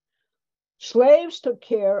 Slaves took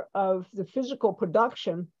care of the physical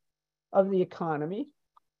production of the economy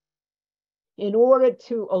in order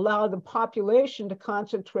to allow the population to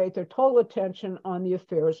concentrate their total attention on the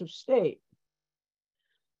affairs of state.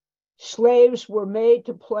 Slaves were made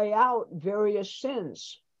to play out various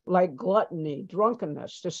sins like gluttony,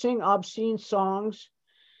 drunkenness, to sing obscene songs,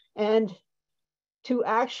 and to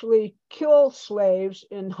actually kill slaves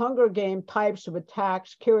in Hunger Game types of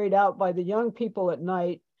attacks carried out by the young people at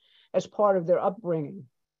night as part of their upbringing.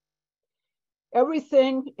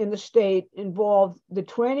 Everything in the state involved the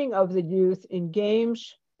training of the youth in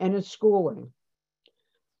games and in schooling.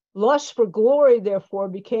 Lust for glory, therefore,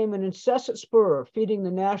 became an incessant spur, feeding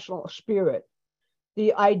the national spirit.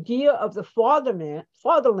 The idea of the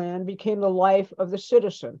fatherland became the life of the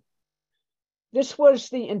citizen. This was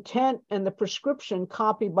the intent and the prescription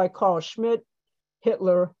copied by Carl Schmitt,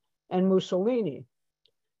 Hitler, and Mussolini.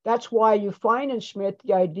 That's why you find in Schmitt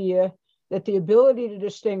the idea that the ability to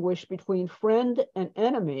distinguish between friend and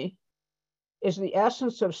enemy is the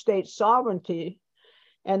essence of state sovereignty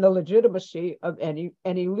and the legitimacy of any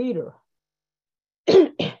leader.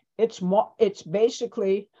 It's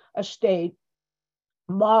basically a state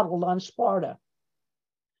modeled on Sparta.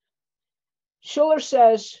 Schiller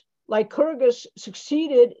says Lycurgus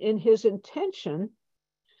succeeded in his intention,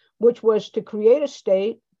 which was to create a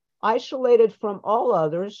state isolated from all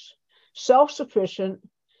others, self-sufficient,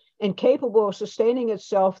 and capable of sustaining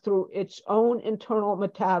itself through its own internal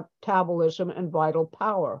metabolism and vital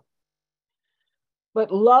power.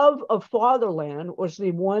 But love of fatherland was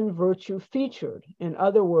the one virtue featured. In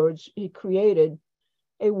other words, he created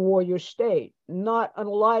a warrior state, not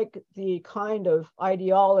unlike the kind of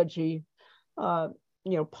ideology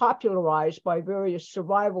popularized by various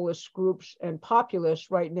survivalist groups and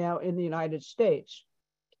populists right now in the United States.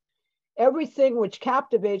 Everything which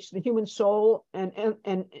captivates the human soul and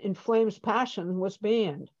inflames passion was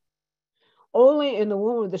banned. Only in the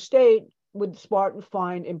womb of the state would the Spartan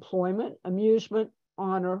find employment, amusement,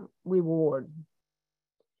 honor, reward.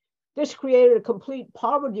 This created a complete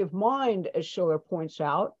poverty of mind, as Schiller points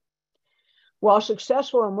out. While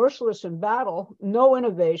successful and merciless in battle, no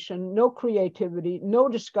innovation, no creativity, no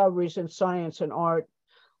discoveries in science and art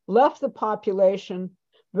left the population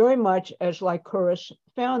very much as Lycurgus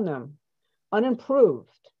found them,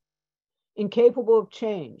 unimproved, incapable of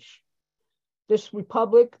change. This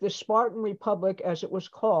republic, the Spartan Republic, as it was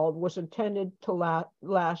called, was intended to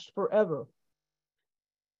last forever.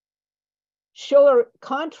 Schiller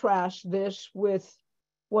contrasts this with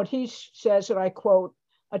what he says, and I quote,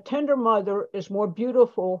 "A tender mother is more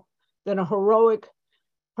beautiful than a heroic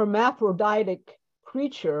hermaphroditic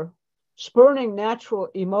creature spurning natural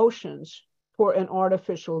emotions for an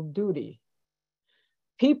artificial duty."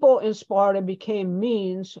 People in Sparta became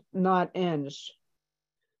means, not ends.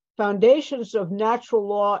 Foundations of natural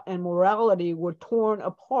law and morality were torn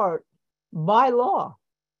apart by law.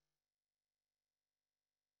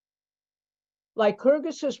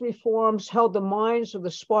 Lycurgus's reforms held the minds of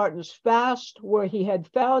the Spartans fast where he had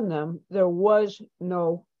found them. There was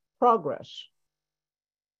no progress.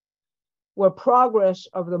 Where progress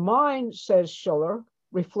of the mind, says Schiller,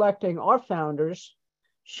 reflecting our founders,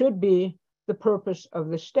 should be the purpose of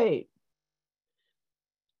the state.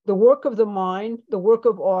 The work of the mind, the work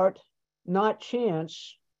of art, not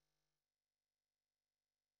chance,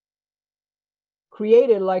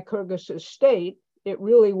 created Lycurgus's state. It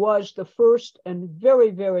really was the first and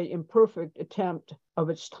very, very imperfect attempt of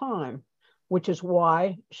its time, which is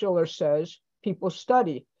why Schiller says people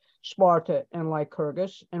study Sparta and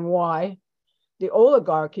Lycurgus, and why the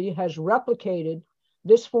oligarchy has replicated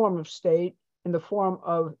this form of state in the form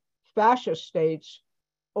of fascist states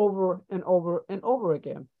over and over and over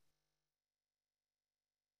again.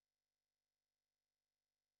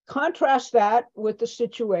 Contrast that with the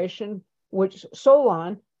situation which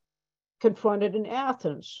Solon confronted in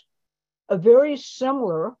Athens, a very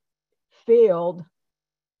similar failed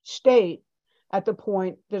state at the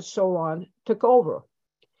point that Solon took over.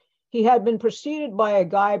 He had been preceded by a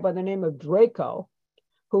guy by the name of Draco,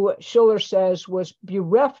 who Schiller says was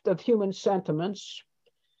bereft of human sentiments,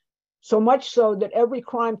 so much so that every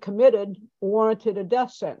crime committed warranted a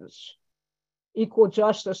death sentence, equal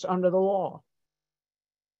justice under the law.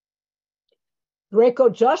 Draco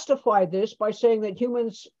justified this by saying that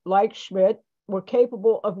humans like Schmidt were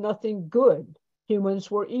capable of nothing good.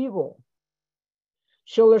 Humans were evil.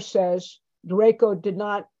 Schiller says Draco did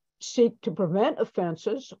not seek to prevent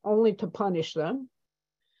offenses, only to punish them.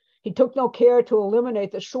 He took no care to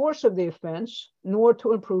eliminate the source of the offense, nor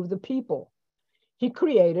to improve the people. He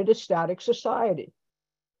created a static society.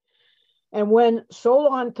 And when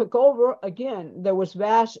Solon took over, again, there was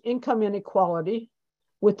vast income inequality,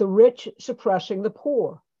 with the rich suppressing the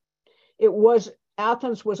poor.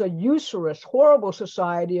 Athens was a usurious, horrible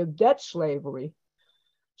society of debt slavery,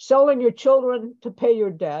 selling your children to pay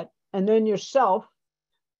your debt, and then yourself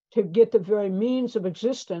to get the very means of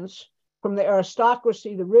existence from the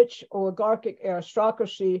aristocracy, the rich oligarchic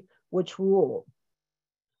aristocracy which ruled.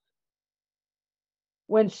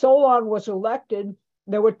 When Solon was elected,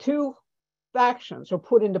 there were two factions, or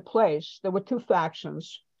put into place. There were two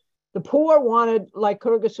factions. The poor wanted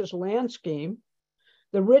Lycurgus's land scheme.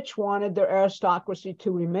 The rich wanted their aristocracy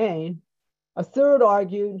to remain. A third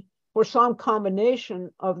argued for some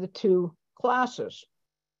combination of the two classes.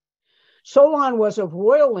 Solon was of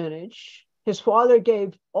royal lineage. His father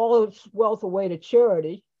gave all his wealth away to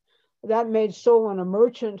charity. That made Solon a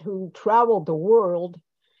merchant who traveled the world.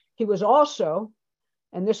 He was also,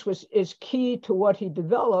 and this is key to what he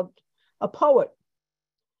developed, a poet.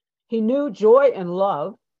 He knew joy and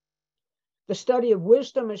love. The study of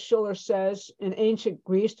wisdom, as Schiller says, in ancient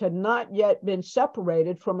Greece had not yet been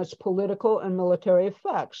separated from its political and military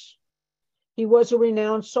effects. He was a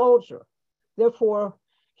renowned soldier. Therefore,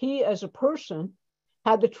 he as a person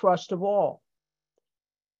had the trust of all.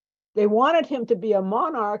 They wanted him to be a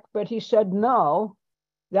monarch, but he said, no,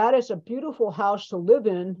 that is a beautiful house to live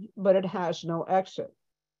in, but it has no exit.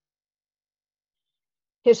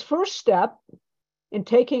 His first step in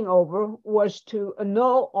taking over was to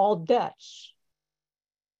annul all debts.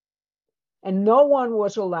 And no one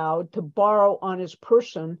was allowed to borrow on his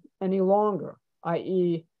person any longer,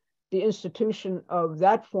 i.e., the institution of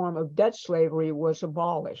that form of debt slavery was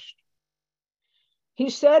abolished. He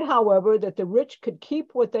said, however, that the rich could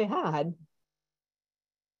keep what they had.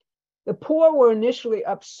 The poor were initially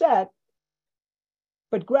upset,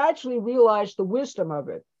 but gradually realized the wisdom of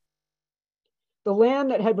it. The land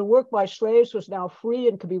that had been worked by slaves was now free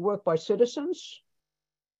and could be worked by citizens.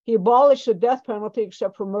 He abolished the death penalty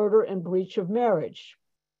except for murder and breach of marriage.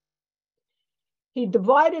 He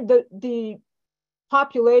divided the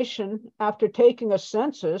population after taking a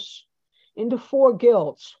census into 4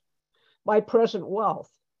 guilds by present wealth.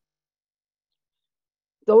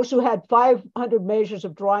 Those who had 500 measures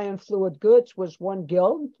of dry and fluid goods was 1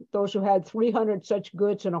 guild. Those who had 300 such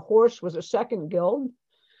goods and a horse was a 2nd guild.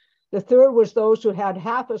 The third was those who had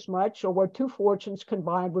half as much, or where 2 fortunes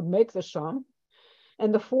combined would make the sum.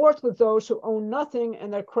 And the fourth was those who owned nothing,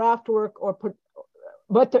 and their craftwork or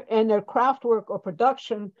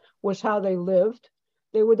production was how they lived.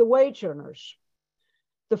 They were the wage earners.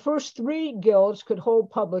 The first 3 guilds could hold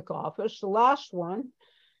public office. The last one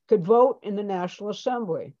could vote in the National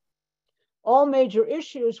Assembly. All major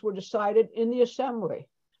issues were decided in the assembly,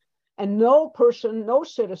 and no person, no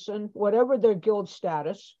citizen, whatever their guild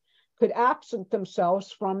status, could absent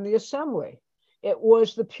themselves from the assembly. It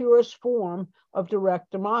was the purest form of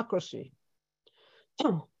direct democracy.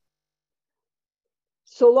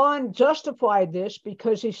 Solon justified this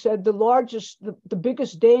because he said the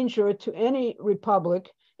biggest danger to any republic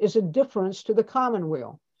is indifference to the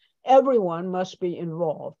commonweal. Everyone must be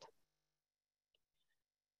involved.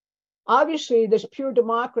 Obviously, this pure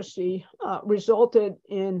democracy resulted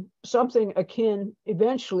in something akin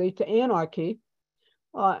eventually to anarchy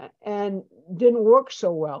and didn't work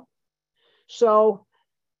so well. So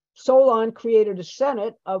Solon created a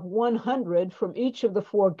senate of 100 from each of the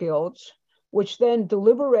 4 guilds, which then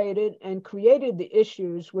deliberated and created the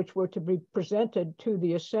issues which were to be presented to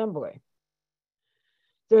the assembly.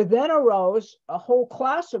 There then arose a whole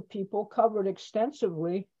class of people covered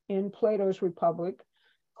extensively in Plato's Republic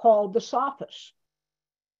called the sophists.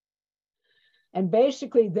 And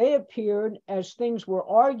basically they appeared as things were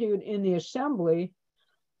argued in the assembly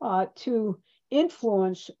to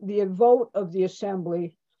influence the vote of the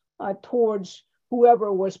assembly towards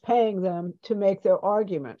whoever was paying them to make their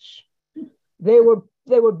arguments. They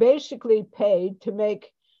were basically paid to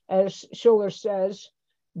make, as Schiller says,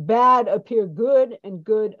 bad appear good and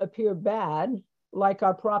good appear bad, like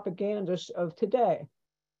our propagandists of today.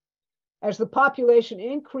 As the population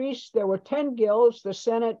increased, there were 10 guilds. The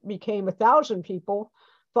Senate became 1,000 people,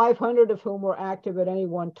 500 of whom were active at any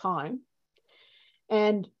one time.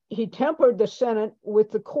 And he tempered the Senate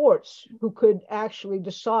with the courts, who could actually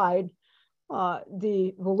decide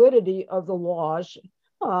the validity of the laws,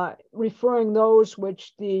 referring those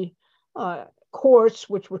which the courts,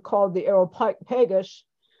 which were called the Areopagus,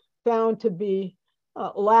 found to be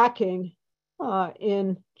lacking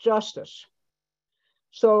in justice.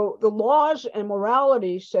 So the laws and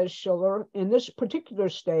morality, says Schiller, in this particular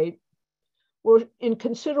state were in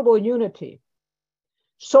considerable unity.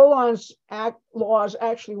 Solon's laws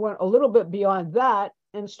actually went a little bit beyond that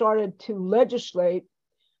and started to legislate,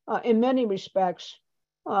 in many respects,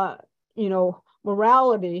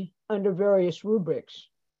 morality under various rubrics.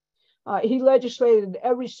 He legislated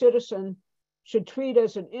every citizen should treat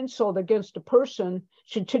as an insult against a person,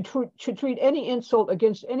 should treat any insult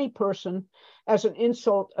against any person as an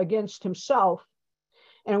insult against himself,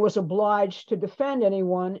 and was obliged to defend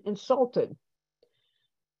anyone insulted.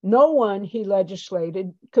 No one, he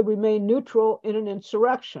legislated, could remain neutral in an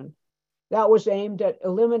insurrection. That was aimed at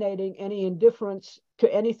eliminating any indifference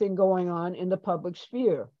to anything going on in the public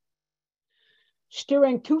sphere.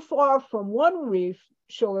 Steering too far from one reef,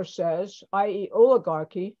 Schiller says, i.e.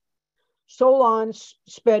 oligarchy, Solon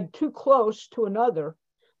sped too close to another,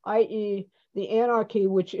 i.e. the anarchy,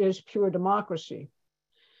 which is pure democracy.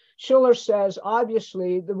 Schiller says,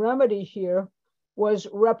 obviously, the remedy here was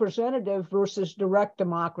representative versus direct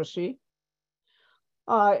democracy.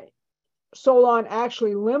 Solon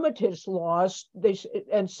actually limited his laws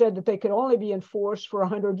and said that they could only be enforced for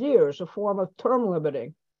 100 years, a form of term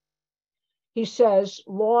limiting. He says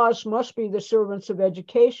laws must be the servants of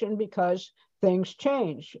education because things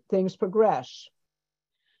change, things progress.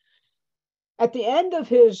 At the end of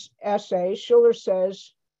his essay, Schiller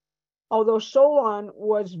says, although Solon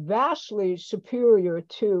was vastly superior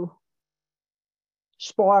to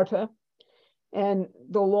Sparta and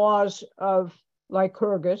the laws of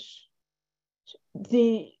Lycurgus,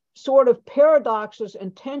 the sort of paradoxes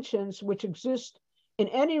and tensions which exist in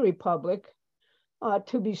any republic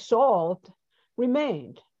to be solved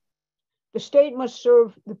remained. The state must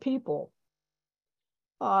serve the people.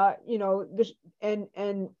 There's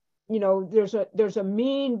a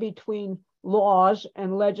mean between laws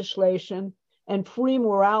and legislation and free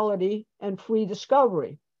morality and free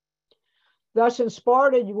discovery. Thus, in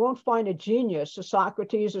Sparta, you won't find a genius, a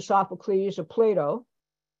Socrates, a Sophocles, a Plato.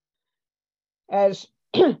 As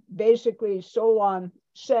basically Solon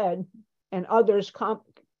said, and others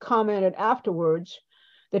commented afterwards,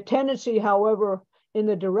 the tendency, however, in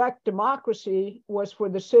the direct democracy was for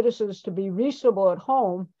the citizens to be reasonable at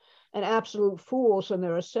home and absolute fools in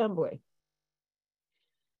their assembly.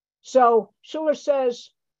 So Schiller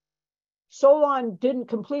says Solon didn't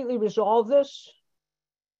completely resolve this.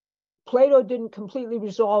 Plato didn't completely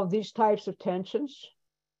resolve these types of tensions.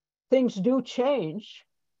 Things do change,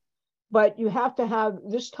 but you have to have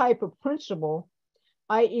this type of principle,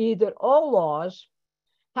 i.e., that all laws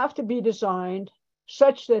have to be designed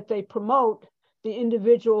such that they promote the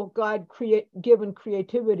individual God-given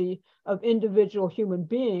creativity of individual human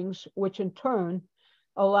beings, which in turn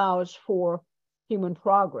allows for human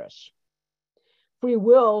progress. Free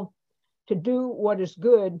will to do what is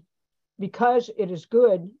good because it is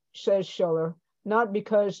good, says Schiller, not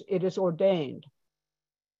because it is ordained.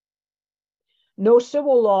 No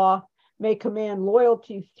civil law may command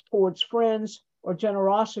loyalty towards friends or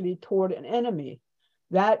generosity toward an enemy.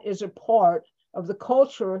 That is a part of the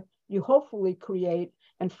culture you hopefully create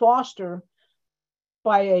and foster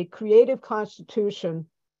by a creative constitution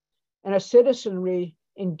and a citizenry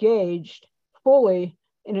engaged fully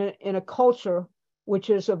in a culture which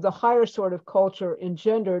is of the higher sort of culture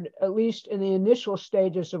engendered, at least in the initial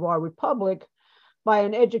stages of our republic, by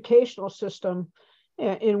an educational system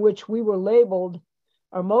in which we were labeled,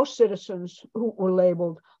 or most citizens who were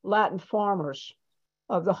labeled, Latin farmers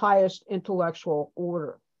of the highest intellectual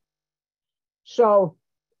order. So,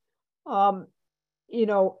 you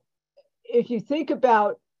know, if you think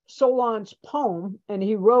about Solon's poem, and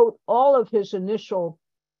he wrote all of his initial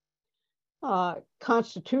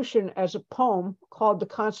constitution as a poem called the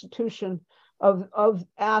Constitution of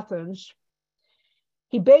Athens,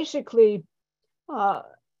 he basically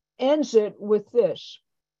ends it with this.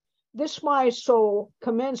 This my soul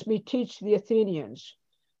commends me teach the Athenians.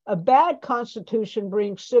 A bad constitution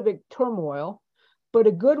brings civic turmoil, but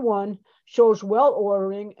a good one shows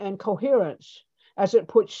well-ordering and coherence, as it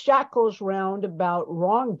puts shackles round about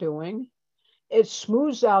wrongdoing, it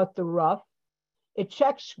smooths out the rough, it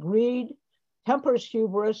checks greed, tempers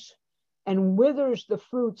hubris, and withers the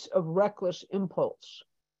fruits of reckless impulse.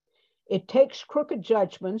 It takes crooked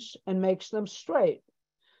judgments and makes them straight,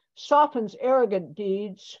 softens arrogant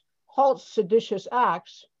deeds, halts seditious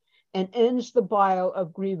acts, and ends the bile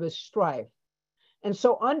of grievous strife. And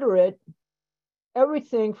so under it,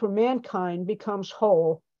 everything for mankind becomes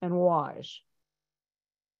whole and wise.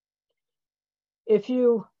 If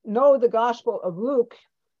you know the Gospel of Luke,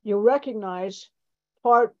 you'll recognize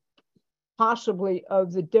part possibly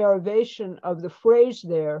of the derivation of the phrase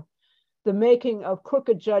there, the making of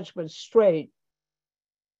crooked judgments straight,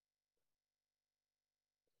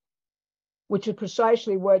 which is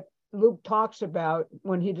precisely what Luke talks about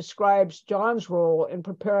when he describes John's role in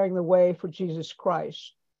preparing the way for Jesus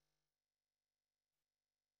Christ.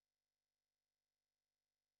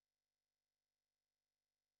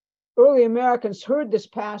 Early Americans heard this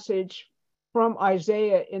passage from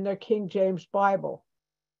Isaiah in their King James Bible.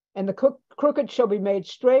 And the crooked shall be made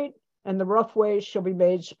straight, and the rough ways shall be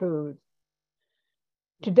made smooth.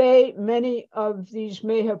 Today, many of these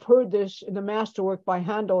may have heard this in the masterwork by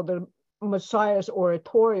Handel, the Messiah's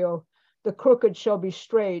Oratorio, the crooked shall be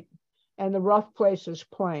straight, and the rough places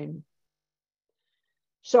plain.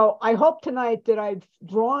 So I hope tonight that I've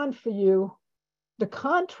drawn for you the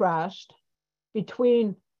contrast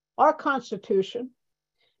between our Constitution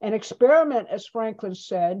and experiment, as Franklin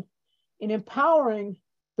said, in empowering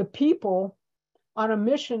the people on a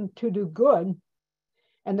mission to do good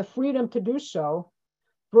and the freedom to do so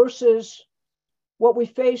versus what we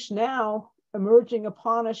face now emerging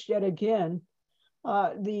upon us yet again,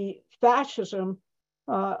 the fascism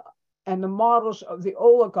and the models of the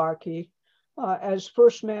oligarchy as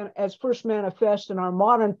first manifest in our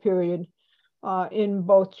modern period in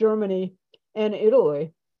both Germany and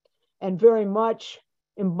Italy, and very much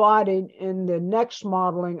embodied in the next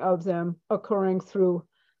modeling of them occurring through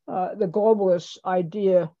the globalist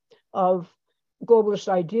ideas of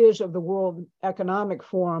the World Economic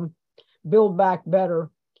Forum, Build Back Better,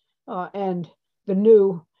 and the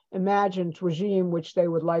new imagined regime which they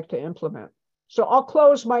would like to implement. So I'll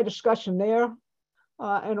close my discussion there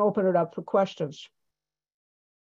and open it up for questions.